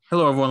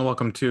Hello, everyone.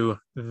 Welcome to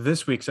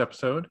this week's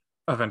episode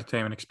of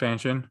Entertainment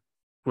Expansion.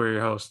 We're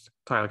your hosts,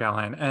 Tyler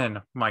Callahan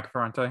and Mike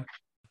Ferrante.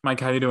 Mike,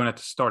 how you doing at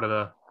the start of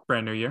the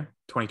brand new year,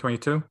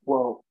 2022?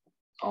 Well,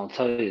 I'll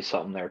tell you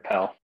something there,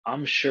 pal.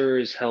 I'm sure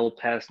as hell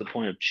past the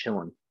point of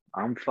chilling.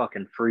 I'm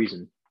fucking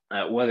freezing.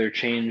 That weather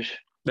change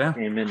Yeah.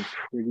 came in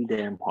pretty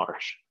damn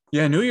harsh.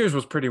 Yeah, New Year's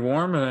was pretty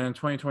warm, and then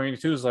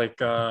 2022 is like,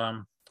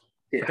 Yeah,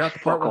 forgot the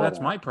part fuck where all that's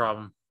that. my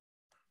problem.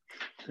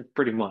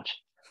 Pretty much.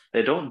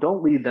 They don't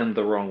lead them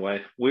the wrong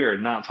way. We are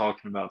not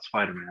talking about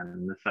Spider-Man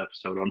in this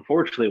episode.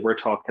 Unfortunately, we're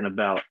talking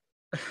about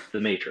The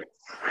Matrix.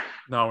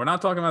 No, we're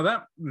not talking about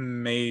that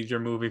major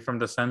movie from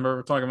December.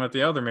 We're talking about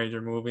the other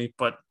major movie,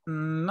 but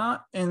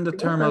not in the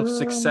term of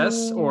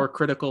success or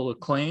critical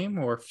acclaim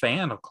or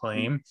fan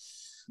acclaim.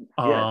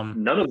 Yeah,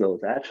 Um, none of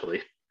those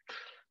actually.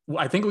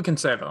 I think we can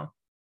say though,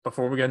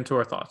 before we get into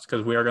our thoughts,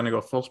 because we are going to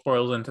go full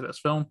spoilers into this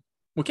film,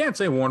 we can't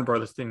say Warner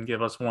Brothers didn't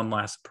give us one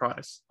last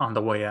surprise on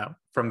the way out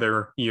from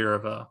their year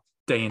of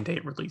day and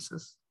date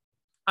releases.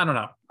 I don't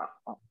know.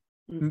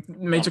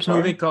 Matrix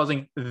movie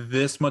causing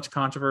this much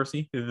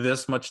controversy,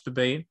 this much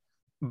debate,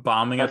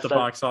 bombing at the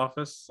box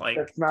office. Like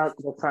that's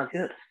not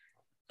good.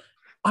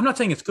 I'm not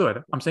saying it's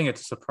good. I'm saying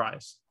it's a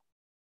surprise.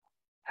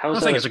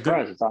 How's that a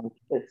surprise?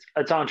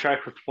 It's on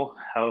track with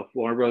how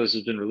Warner Brothers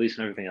has been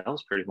releasing everything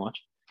else, pretty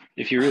much.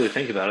 If you really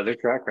think about it, their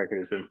track record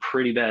has been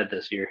pretty bad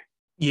this year.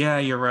 Yeah,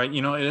 you're right.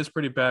 You know, it is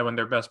pretty bad when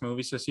their best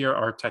movies this year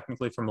are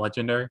technically from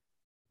Legendary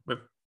with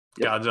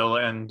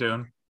Godzilla and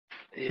Dune.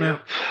 Yeah.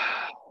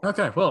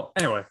 Okay, well,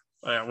 anyway,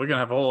 we're going to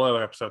have a whole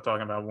other episode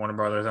talking about Warner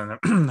Brothers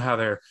and how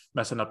they're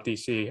messing up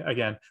DC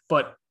again.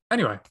 But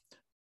anyway,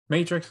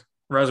 Matrix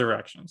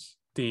Resurrections,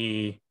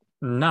 the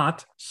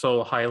not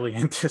so highly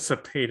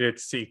anticipated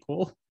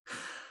sequel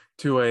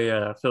to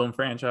a film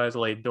franchise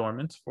laid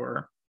dormant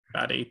for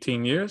about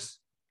 18 years.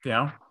 You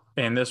know,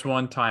 and this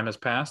one time has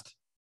passed,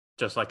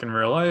 just like in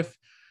real life.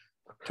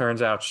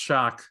 Turns out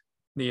Shock,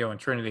 Neo, and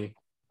Trinity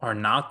are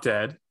not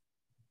dead.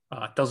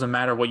 It doesn't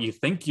matter what you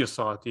think you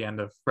saw at the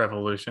end of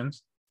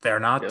Revolutions. They're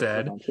not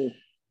dead.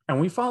 And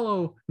we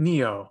follow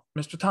Neo,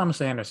 Mr. Thomas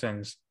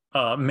Anderson's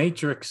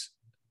Matrix,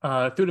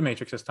 through the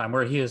Matrix this time,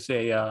 where he is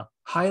a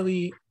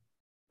highly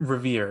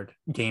revered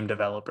game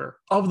developer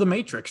of the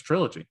Matrix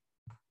trilogy.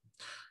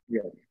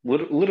 Yeah,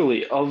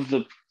 literally of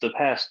the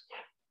past,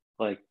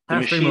 like the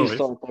machines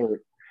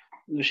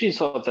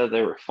thought that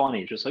they were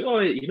funny. Just like, oh,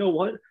 you know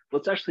what?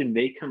 Let's actually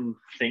make him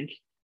think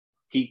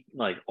he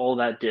like all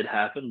that did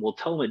happen. We'll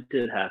tell him it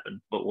did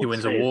happen, but he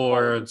wins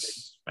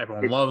awards.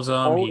 Everyone loves him.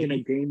 All in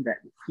a game that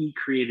he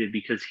created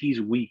because he's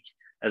weak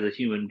as a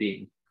human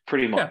being,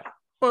 pretty much. Yeah.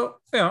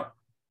 Well, yeah.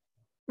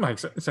 Mike,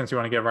 since you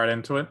want to get right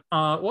into it,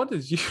 what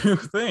did you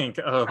think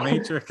of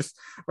Matrix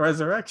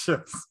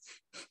Resurrections?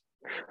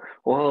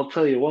 Well, I'll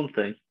tell you one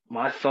thing.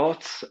 My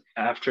thoughts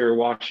after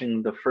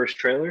watching the first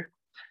trailer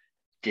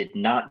did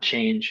not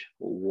change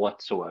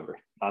whatsoever.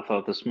 I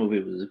thought this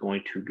movie was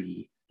going to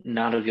be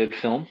not a good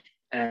film,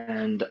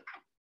 and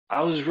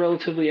I was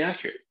relatively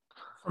accurate.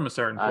 From a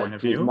certain point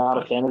of view. I was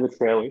not a fan of the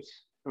trailers.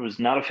 I was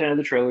not a fan of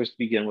the trailers to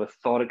begin with.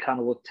 Thought it kind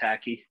of looked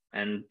tacky,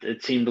 and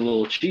it seemed a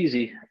little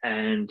cheesy,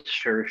 and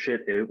sure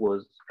shit, it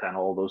was kind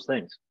of all those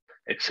things.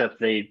 Except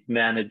they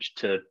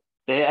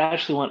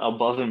actually went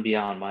above and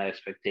beyond my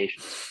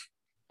expectations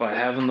by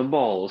having the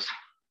balls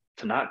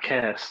to not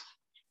cast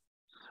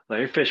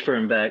Larry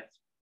Fishburne back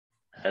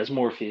as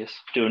Morpheus,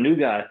 do a new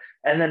guy,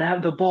 and then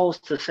have the balls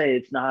to say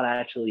it's not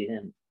actually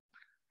him,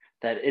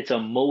 that it's a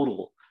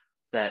modal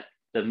that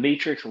the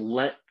Matrix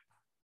let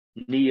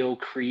Neo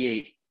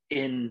create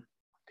in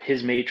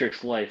his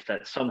Matrix life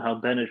that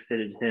somehow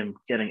benefited him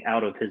getting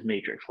out of his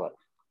Matrix life.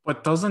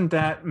 But doesn't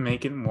that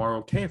make it more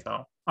okay,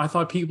 though? I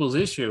thought people's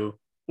issue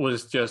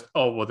was just,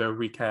 oh, well, they're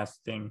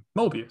recasting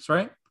Mobius,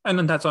 right? And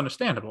then that's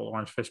understandable.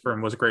 Lawrence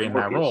Fishburne was great in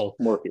that role.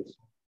 Morpheus.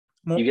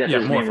 You get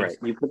his name right.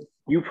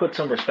 You put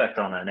some respect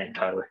on that name,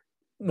 Tyler.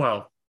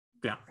 Well,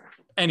 yeah.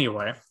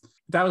 Anyway,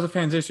 that was a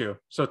fan's issue.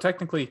 So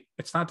technically,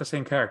 it's not the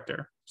same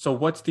character. So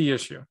what's the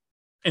issue?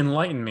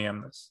 Enlighten me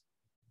on this.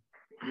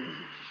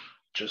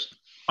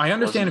 I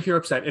understand if you're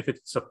upset if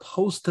it's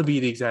supposed to be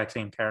the exact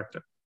same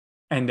character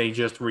and they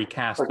just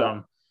recast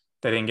them.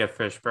 They didn't get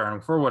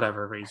Fishburne for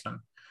whatever reason.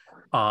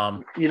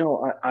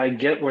 I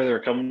get where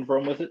they're coming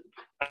from with it.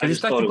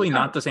 He's technically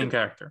not the same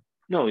character.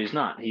 No, he's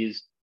not. He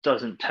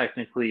doesn't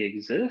technically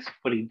exist,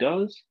 but he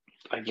does,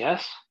 I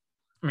guess.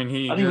 I mean,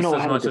 he exists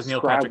as much as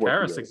Neil Patrick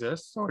Harris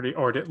exists, or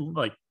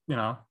like, you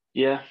know.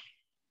 Yeah,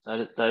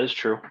 that is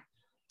true.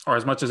 Or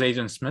as much as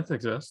Agent Smith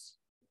exists.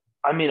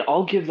 I mean,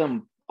 I'll give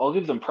them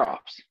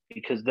props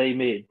because they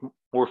made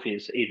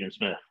Morpheus Agent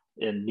Smith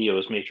in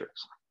Neo's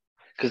Matrix.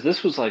 Because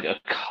this was like a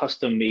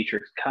custom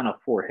Matrix kind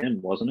of for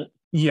him, wasn't it?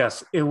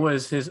 Yes, it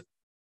was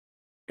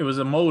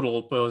a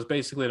modal, but it was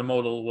basically the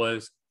modal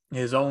was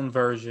his own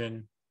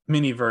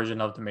mini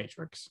version of the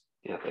Matrix.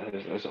 Yeah,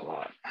 there's a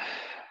lot.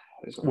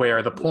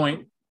 Where the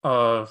point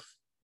of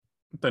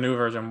the new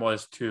version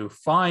was to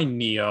find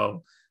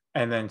Neo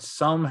and then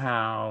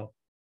somehow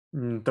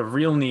the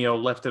real Neo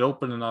left it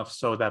open enough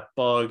so that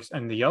Bugs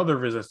and the other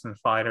resistance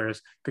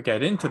fighters could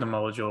get into the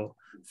module,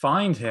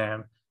 find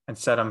him, and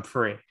set him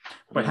free.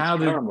 But how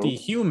did the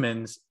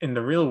humans in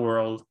the real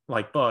world,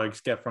 like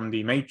Bugs, get from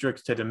the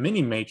Matrix to the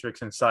mini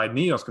Matrix inside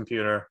Neo's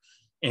computer,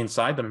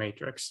 inside the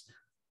Matrix?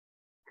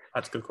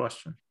 That's a good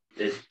question.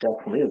 It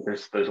definitely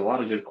is. There's a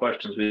lot of good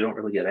questions we don't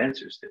really get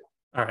answers to.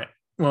 All right.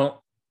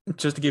 Well,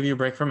 just to give you a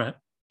break from it,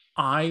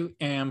 I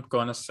am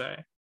going to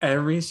say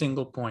every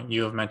single point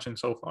you have mentioned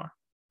so far,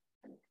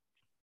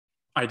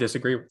 I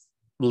disagree with.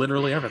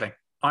 Literally everything.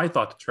 I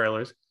thought the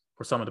trailers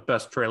were some of the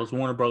best trailers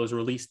Warner Brothers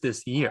released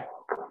this year.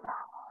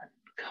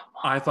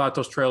 I thought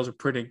those trailers were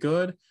pretty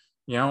good.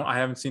 You know, I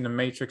haven't seen The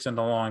Matrix in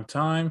a long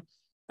time.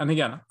 And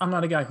again, I'm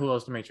not a guy who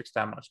loves The Matrix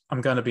that much.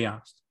 I'm going to be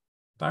honest.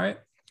 All right.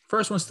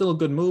 First one's still a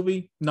good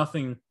movie.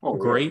 Nothing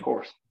great. Of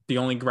course. The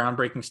only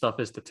groundbreaking stuff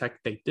is the tech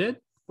they did,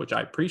 which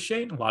I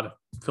appreciate. A lot of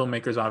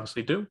filmmakers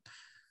obviously do.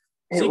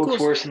 It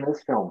looks worse in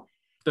this film.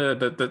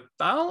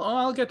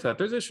 I'll get to that.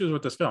 There's issues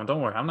with this film.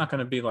 Don't worry. I'm not going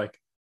to be like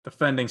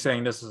defending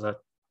saying this is a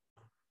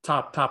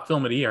top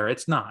film of the year.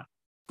 It's not.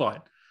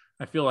 But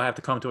I feel I have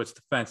to come to its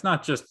defense,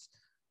 not just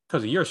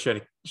because of your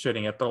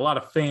shitting it, but a lot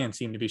of fans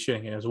seem to be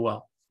shitting it as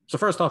well. So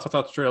first off, I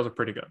thought the trailers are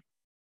pretty good.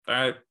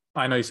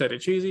 I know you said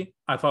it's cheesy.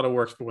 I thought it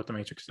works for what The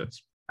Matrix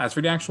is. As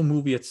for the actual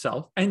movie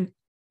itself, and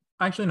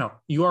actually, no,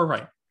 you are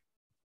right.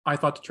 I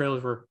thought the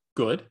trailers were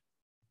good,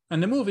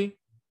 and the movie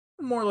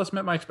more or less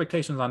met my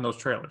expectations on those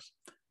trailers.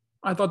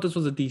 I thought this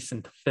was a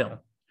decent film.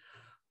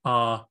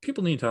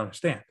 People need to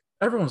understand,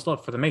 everyone's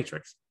love for The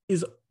Matrix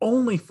is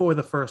only for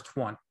the first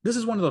one. This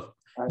is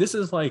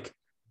like,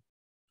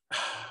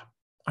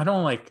 I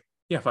don't like,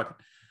 yeah, fuck it.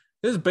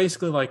 This is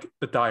basically like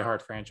the Die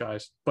Hard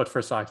franchise, but for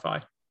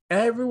sci-fi.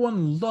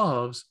 Everyone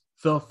loves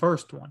the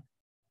first one,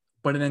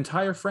 but an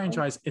entire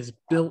franchise is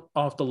built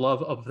off the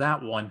love of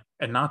that one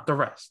and not the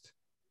rest.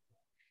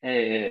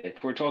 Hey,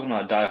 if we're talking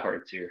about Die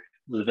Hards here,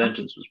 The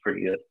Vengeance was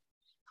pretty good.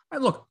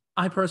 And look,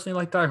 I personally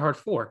like Die Hard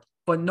 4,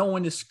 but no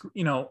one is,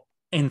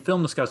 in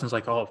film discussions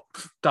like, oh,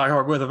 Die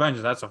Hard with a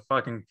Vengeance, that's a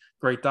fucking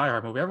great Die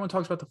Hard movie. Everyone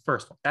talks about the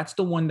first one. That's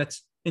the one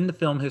that's in the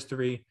film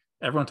history.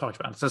 Everyone talks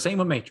about it. It's the same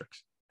with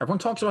Matrix. Everyone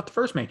talks about the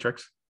first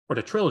Matrix or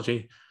the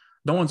trilogy.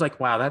 No one's like,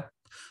 wow,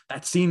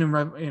 that scene in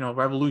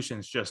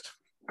Revolutions just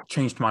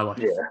changed my life.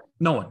 Yeah.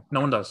 No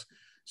one does.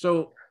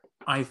 So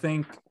I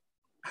think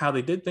how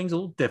they did things a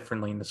little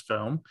differently in this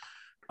film,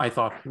 I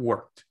thought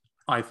worked.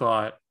 I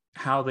thought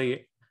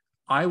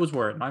I was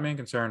worried. My main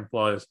concern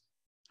was,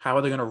 how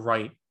are they going to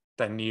write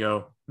that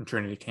Neo and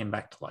Trinity came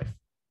back to life?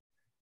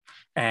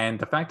 And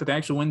the fact that they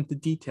actually went into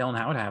detail on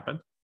how it happened,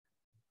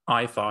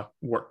 I thought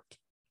worked.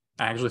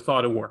 I actually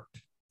thought it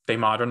worked. They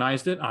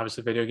modernized it.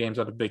 Obviously, video games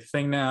are the big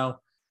thing now.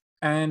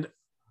 And,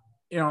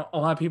 a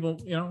lot of people,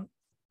 you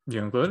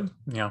included,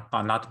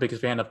 I'm not the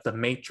biggest fan of The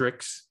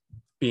Matrix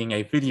being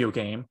a video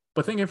game,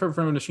 but think of it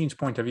from a machine's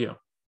point of view.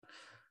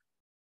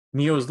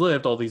 Neo's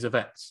lived all these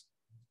events.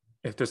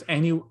 If there's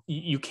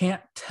you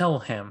can't tell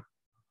him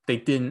they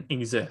didn't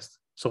exist.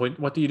 So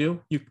what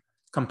do? You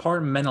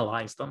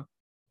compartmentalize them.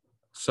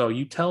 So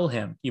you tell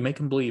him, you make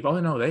him believe, oh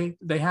no,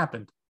 they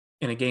happened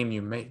in a game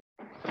you made.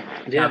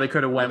 Yeah, now they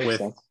could have went with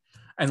sense.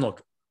 And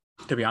look,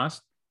 to be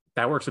honest,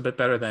 that works a bit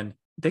better than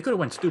they could have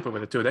went stupid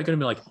with it too. They could have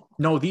been like,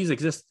 no, these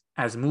exist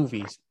as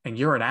movies and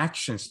you're an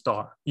action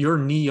star. You're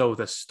Neo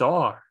the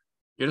star.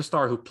 You're the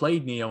star who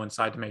played Neo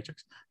inside the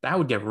Matrix. That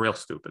would get real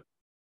stupid.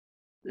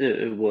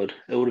 It would.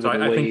 It would have so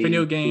been I think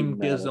video game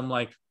gives them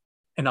like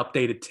an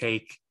updated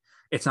take.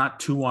 It's not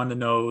too on the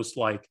nose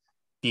like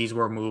these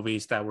were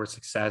movies that were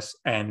success.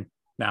 And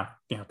now,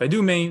 they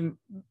do name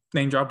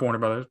drop Warner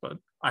Brothers, but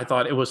I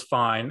thought it was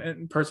fine.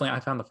 And personally, I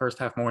found the first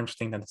half more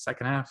interesting than the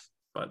second half.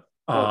 But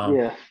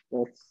yeah,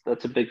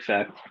 that's a big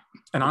fact.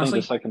 And honestly,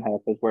 I think the second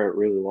half is where it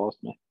really lost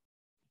me.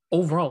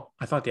 Overall,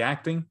 I thought the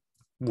acting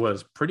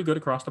was pretty good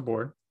across the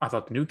board. I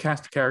thought the new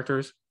cast of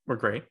characters were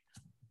great.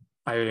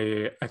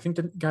 I think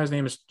the guy's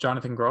name is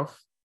Jonathan Groff.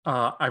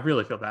 I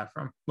really feel bad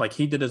for him. Like,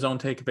 he did his own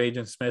take of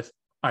Agent Smith.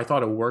 I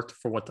thought it worked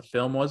for what the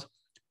film was,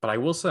 but I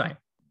will say,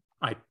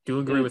 I do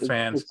agree with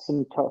fans.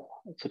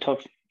 It's a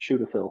tough shoe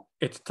to fill.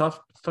 It's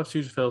tough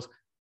shoe to fill.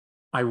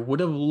 I would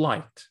have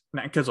liked,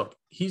 because look,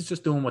 he's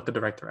just doing what the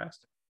director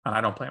asked, and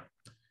I don't blame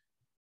him.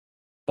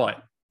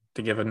 But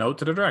to give a note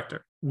to the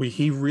director,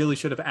 he really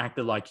should have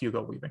acted like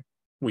Hugo Weaving.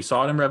 We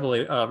saw it in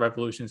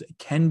Revolutions. It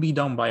can be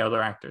done by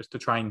other actors to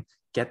try and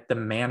get the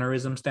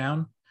mannerisms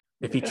down.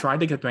 If he tried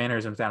to get the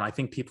mannerisms down, I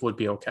think people would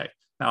be okay.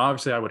 Now,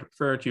 obviously, I would have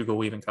preferred Hugo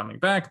Weaving coming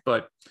back,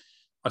 but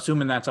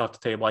assuming that's off the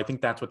table, I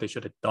think that's what they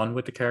should have done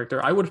with the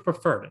character. I would have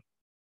preferred it,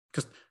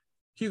 because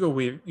Hugo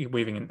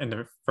Weaving in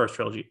the first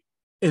trilogy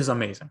is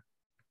amazing.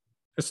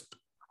 It's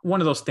one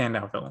of those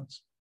standout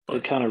villains. But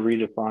it kind of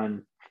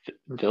redefined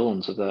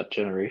villains of that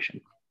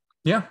generation.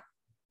 Yeah.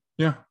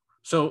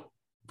 So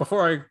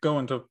before I go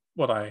into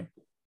what I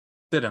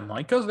didn't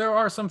like, because there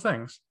are some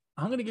things,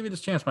 I'm going to give you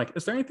this chance, Mike.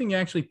 Is there anything you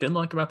actually did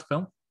like about the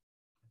film?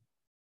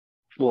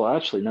 Well,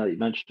 actually, now that you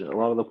mentioned it, a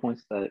lot of the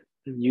points that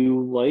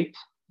you liked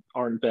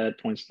aren't bad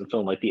points to the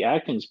film. Like, the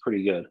acting is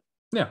pretty good.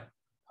 Yeah.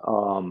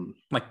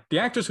 Like the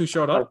actors who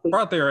showed I up think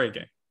brought their A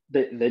game.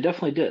 they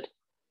definitely did.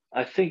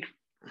 I think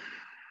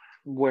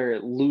where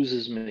it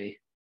loses me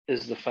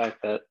is the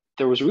fact that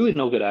there was really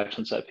no good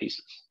action set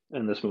pieces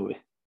in this movie.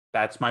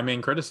 That's my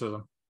main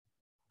criticism.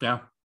 Yeah.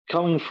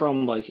 Coming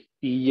from like,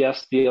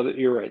 yes,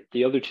 you're right.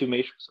 The other two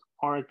Matrix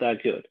aren't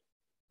that good.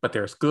 But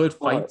there's good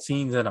fight But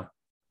scenes in them.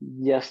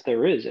 yes,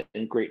 there is,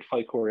 and great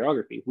fight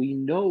choreography. We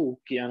know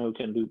Keanu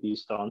can do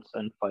these stunts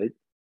and fight,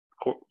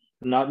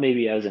 not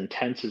maybe as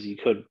intense as he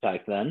could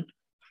back then,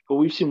 but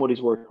we've seen what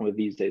he's working with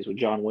these days with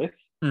John Wick.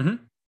 Mm-hmm.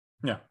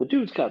 Yeah. The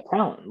dude's got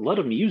talent. Let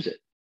him use it.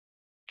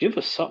 Give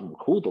us something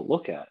cool to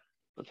look at.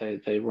 But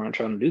they weren't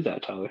trying to do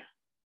that, Tyler.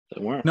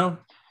 They weren't. No.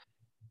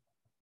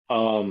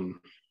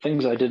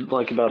 Things I did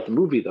like about the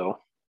movie, though,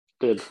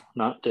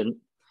 didn't.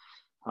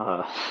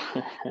 The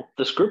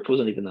script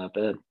wasn't even that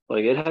bad.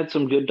 Like, it had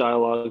some good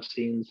dialogue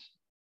scenes.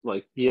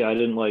 Like, yeah, I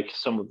didn't like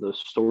some of the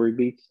story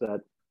beats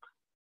that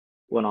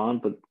went on,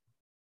 but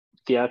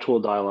the actual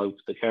dialogue,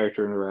 the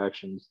character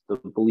interactions, the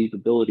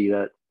believability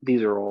that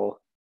these are all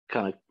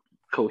kind of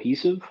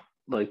cohesive,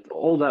 like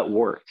all that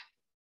worked.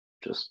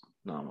 Just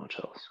not much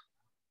else.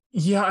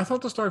 Yeah, I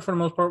thought the story for the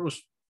most part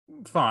was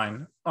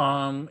fine.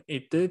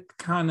 It did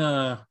kind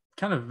of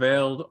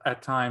veiled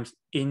at times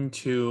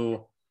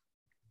into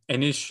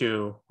an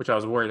issue which I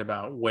was worried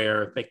about,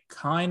 where they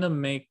kind of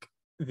make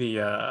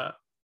the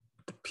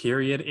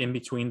period in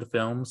between the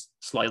films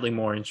slightly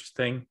more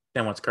interesting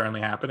than what's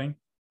currently happening.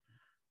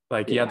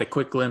 Like, you had the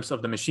quick glimpse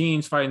of the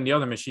machines fighting the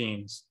other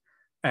machines,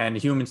 and the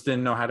humans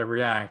didn't know how to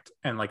react,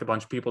 and like a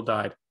bunch of people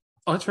died.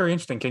 Oh, that's very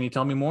interesting. Can you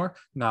tell me more?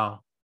 No.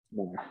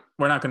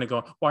 We're not going to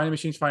go. Why are the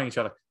machines fighting each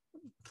other?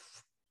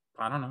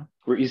 I don't know.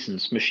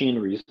 Machine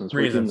reasons.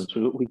 We're humans.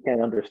 We can't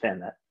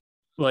understand that.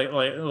 Like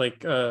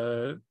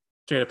Jada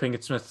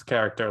Pinkett Smith's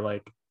character,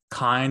 like,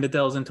 kind of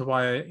delves into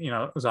why,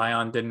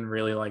 Zion didn't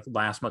really like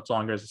last much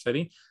longer as a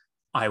city.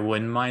 I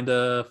wouldn't mind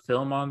a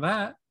film on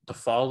that. The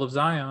fall of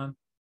Zion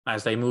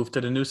as they move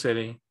to the new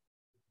city,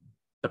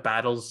 the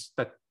battles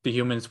that the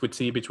humans would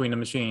see between the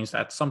machines.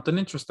 That's something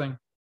interesting.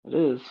 It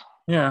is.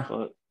 Yeah.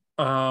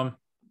 But...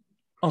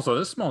 also,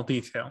 this small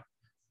detail,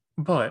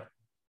 but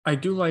I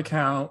do like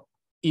how,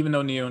 even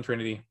though Neo and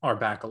Trinity are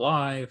back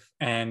alive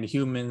and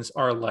humans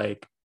are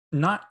like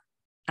not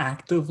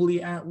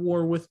actively at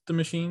war with the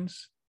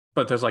machines,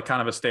 but there's like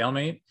kind of a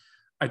stalemate,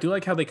 I do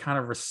like how they kind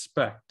of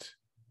respect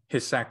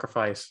his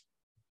sacrifice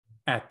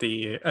at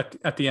the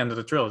end of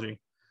the trilogy.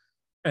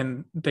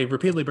 And they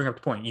repeatedly bring up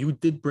the point: you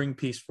did bring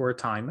peace for a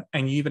time,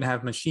 and you even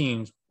have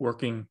machines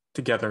working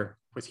together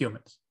with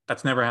humans.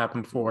 That's never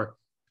happened before.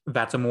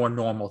 That's a more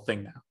normal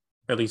thing now,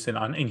 at least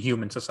in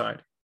human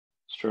society.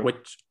 It's true.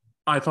 Which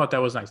I thought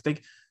that was nice. They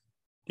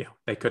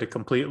could have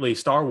completely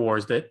Star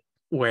Wars'd it,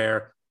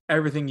 where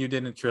everything you did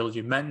in the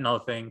trilogy meant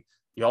nothing.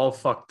 You all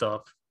fucked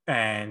up,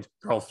 and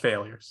you're all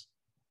failures.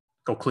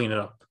 Go clean it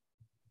up.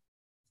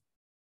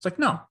 It's like,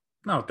 no,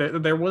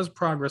 there was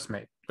progress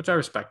made, which I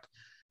respect.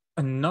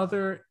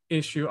 Another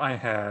issue I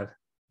had,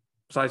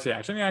 besides the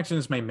action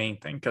is my main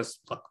thing, because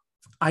look,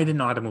 I didn't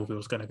know how the movie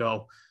was going to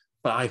go,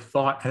 but I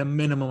thought at a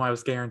minimum I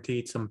was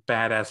guaranteed some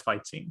badass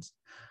fight scenes.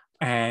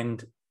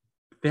 And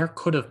there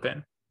could have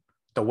been.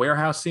 The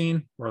warehouse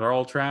scene where they're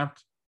all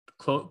trapped,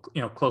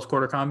 close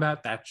quarter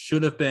combat, that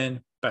should have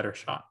been better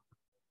shot.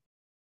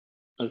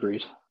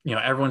 Agreed.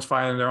 Everyone's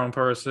fighting their own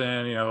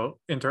person,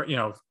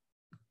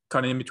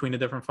 cutting in between the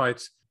different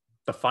fights.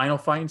 The final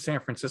fight in San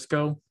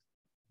Francisco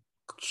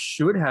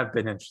should have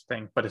been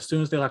interesting, but as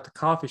soon as they left the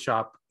coffee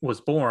shop, was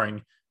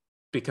boring,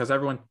 because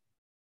everyone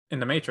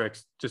in the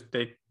Matrix did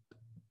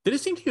it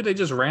seem to you they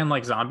just ran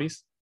like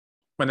zombies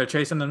when they're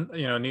chasing them,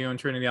 Neo and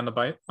Trinity on the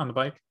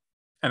bike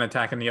and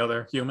attacking the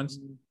other humans?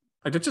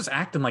 Like, they're just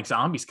acting like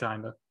zombies,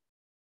 kind of.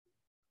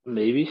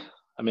 Maybe.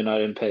 I mean, I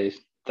didn't pay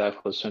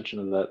that close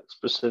attention to that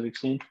specific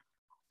scene.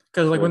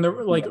 Because like when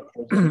they're like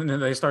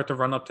they start to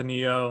run up to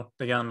Neo,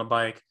 they get on the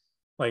bike,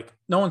 like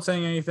no one's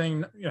saying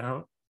anything,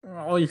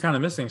 all you're kind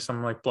of missing is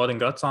some like blood and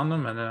guts on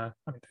them, and they're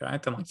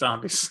acting like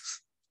zombies.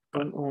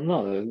 Well,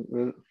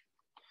 no,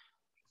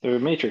 they're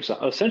Matrix.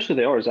 Essentially,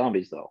 they are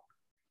zombies, though.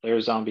 They're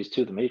zombies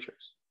to the Matrix.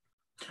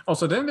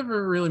 Also, they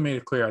never really made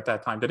it clear at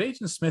that time. Did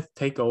Agent Smith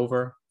take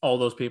over all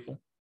those people,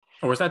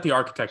 or was that the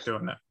architect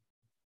doing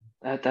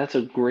that? That's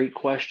a great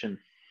question.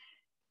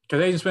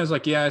 Because Agent Smith's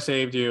like, yeah, I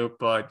saved you,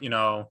 but we're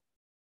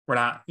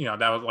not.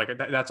 That was like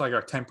that's like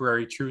our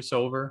temporary truce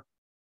over,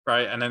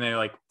 right? And then they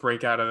like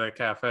break out of the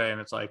cafe,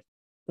 and it's like,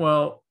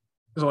 well,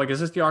 so like, is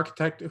this the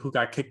architect who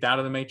got kicked out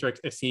of the Matrix?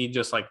 Is he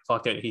just like,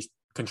 fuck it, he's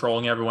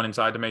controlling everyone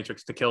inside the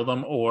Matrix to kill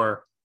them,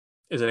 or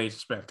is it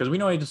Agent Smith? Because we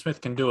know Agent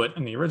Smith can do it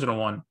in the original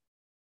one,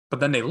 but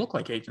then they look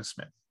like Agent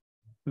Smith.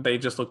 They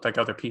just looked like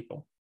other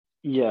people.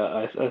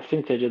 Yeah, I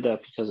think they did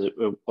that because it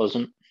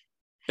wasn't.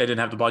 They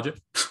didn't have the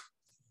budget.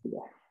 Yeah.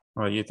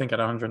 Well, you think at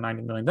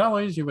 $190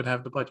 million you would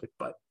have the budget,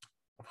 but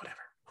whatever.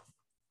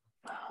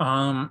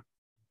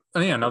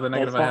 Another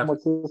negative I have. How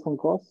much this one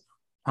cost?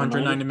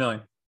 $190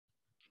 million.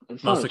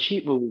 It's not a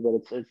cheap movie,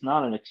 but it's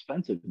not an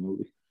expensive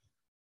movie.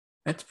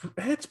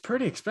 It's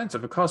pretty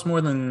expensive. It costs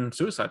more than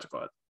Suicide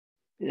Squad.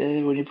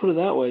 Yeah, when you put it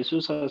that way,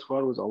 Suicide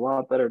Squad was a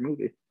lot better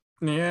movie.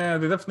 Yeah,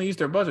 they definitely used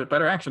their budget.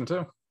 Better action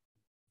too.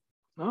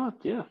 Oh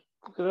yeah,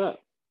 look at that.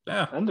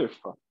 Yeah. And their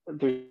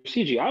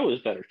CGI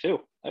was better too.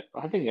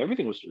 I think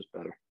everything was just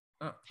better.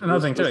 Another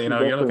thing too, This you was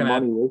know, you're definitely looking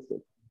at money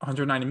wasted.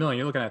 190 million.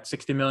 You're looking at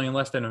 60 million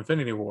less than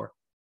Infinity War.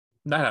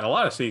 That had a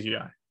lot of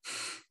CGI,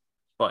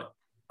 but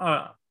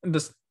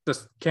this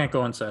can't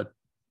go unsaid.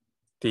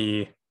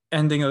 The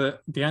ending of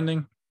the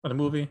ending of the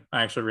movie,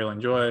 I actually really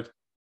enjoyed.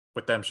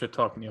 With them shit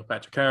talking Neil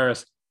Patrick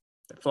Harris,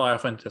 they fly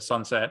off into the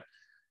sunset.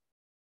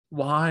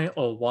 Why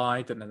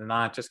did they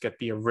not just get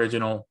the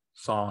original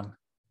song?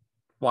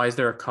 Why is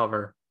there a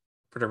cover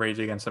for the Rage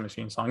Against the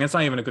Machine song? It's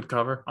not even a good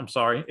cover. I'm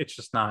sorry. It's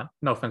just not.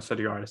 No offense to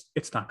the artist.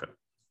 It's not good.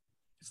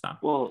 It's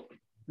not. Well,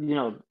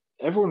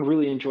 everyone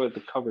really enjoyed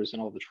the covers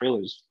and all the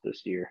trailers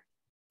this year.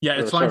 Yeah,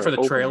 it's fine for the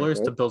opening, trailers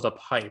right? to build up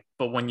hype,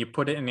 but when you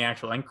put it in the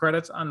actual end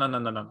credits,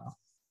 no.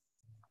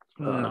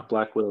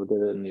 Black Widow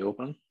did it in the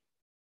opening.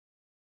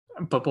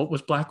 But what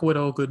was Black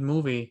Widow a good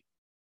movie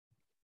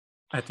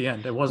at the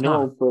end? It was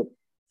No, not. but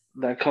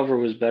that cover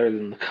was better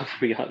than the cover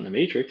we got in the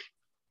Matrix.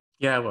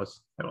 Yeah, it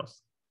was. It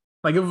was.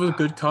 Like, if it was a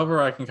good cover,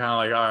 I can kind of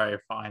like, all right,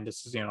 fine.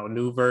 This is, a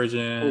new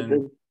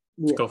version.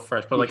 Let's go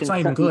fresh. But like, it's not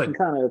even good. You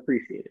can kind of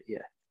appreciate it.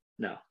 Yeah.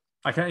 No.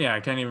 I can't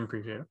even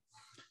appreciate it.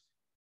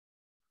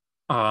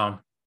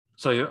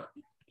 So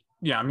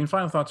yeah, I mean,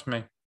 final thoughts for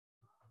me.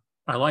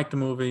 I liked the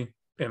movie.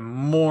 It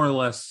more or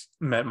less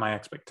met my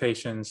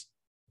expectations.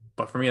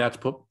 But for me,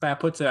 that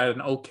puts it at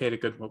an okay to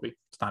good movie.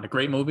 It's not a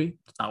great movie.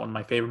 It's not one of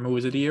my favorite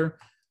movies of the year.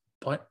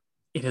 But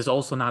it is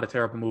also not a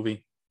terrible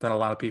movie that a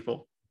lot of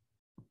people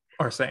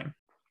are saying,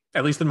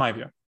 at least in my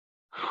view.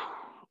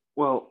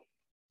 Well,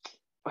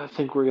 I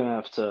think we're gonna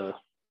have to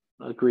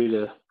agree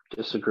to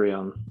disagree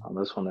on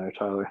this one there,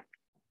 Tyler.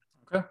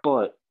 Okay.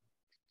 But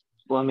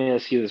let me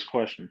ask you this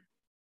question.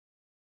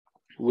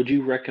 Would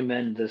you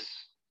recommend this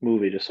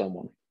movie to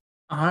someone?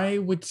 I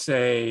would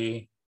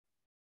say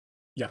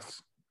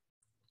yes.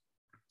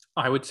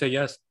 I would say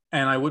yes.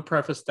 And I would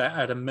preface that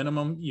at a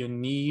minimum, you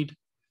need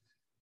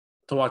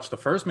to watch the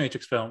first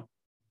Matrix film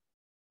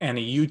and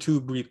a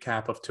YouTube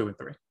recap of 2 and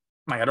 3.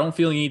 Like, I don't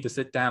feel you need to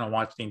sit down and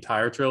watch the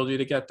entire trilogy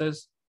to get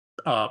this,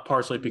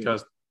 partially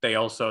because they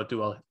also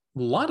do a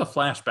lot of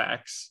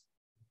flashbacks.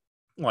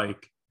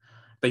 Like,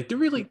 they do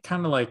really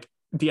kind of like,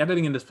 the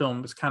editing in this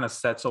film is kind of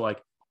set so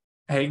like,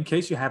 hey, in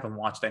case you haven't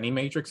watched any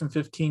Matrix in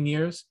 15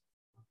 years,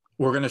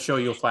 we're going to show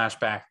you a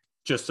flashback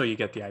just so you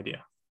get the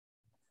idea.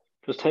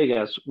 Just, hey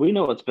guys, we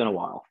know it's been a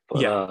while,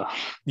 but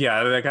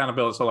yeah, they kind of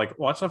build it. So like,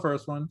 watch the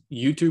first one,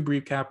 YouTube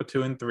recap of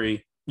 2 and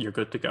 3, you're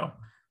good to go.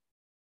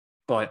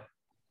 But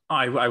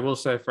I will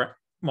say,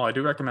 I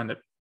do recommend it.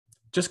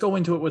 Just go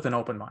into it with an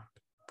open mind.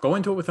 Go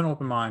into it with an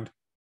open mind.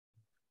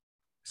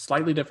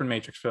 Slightly different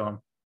Matrix film.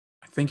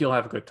 I think you'll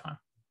have a good time.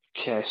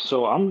 Okay,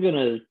 so I'm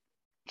gonna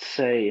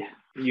say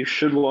you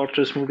should watch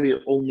this movie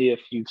only if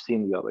you've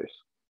seen the others.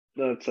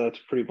 That's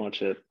pretty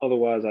much it.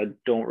 Otherwise, I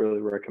don't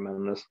really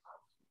recommend this.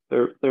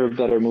 There are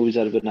better movies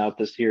that have been out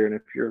this year,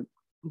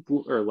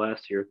 and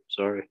last year,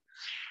 sorry.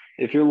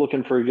 If you're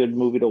looking for a good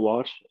movie to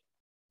watch,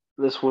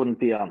 this wouldn't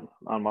be on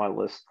my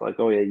list. Like,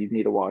 oh yeah, you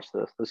need to watch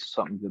this. This is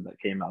something good that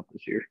came out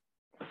this year.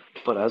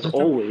 But as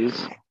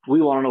always,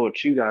 we want to know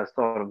what you guys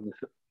thought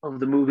of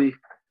the movie.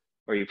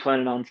 Are you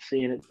planning on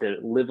seeing it? Did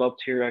it live up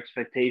to your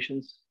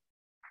expectations?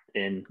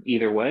 In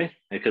either way,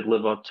 it could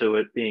live up to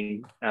it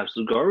being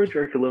absolute garbage,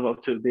 or it could live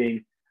up to it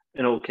being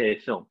an okay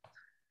film.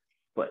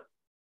 But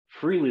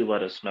freely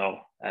let us know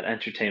at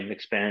Entertainment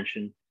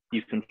Expansion.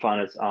 You can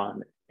find us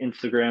on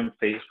Instagram,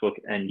 Facebook,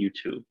 and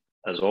YouTube.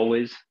 As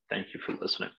always, thank you for listening.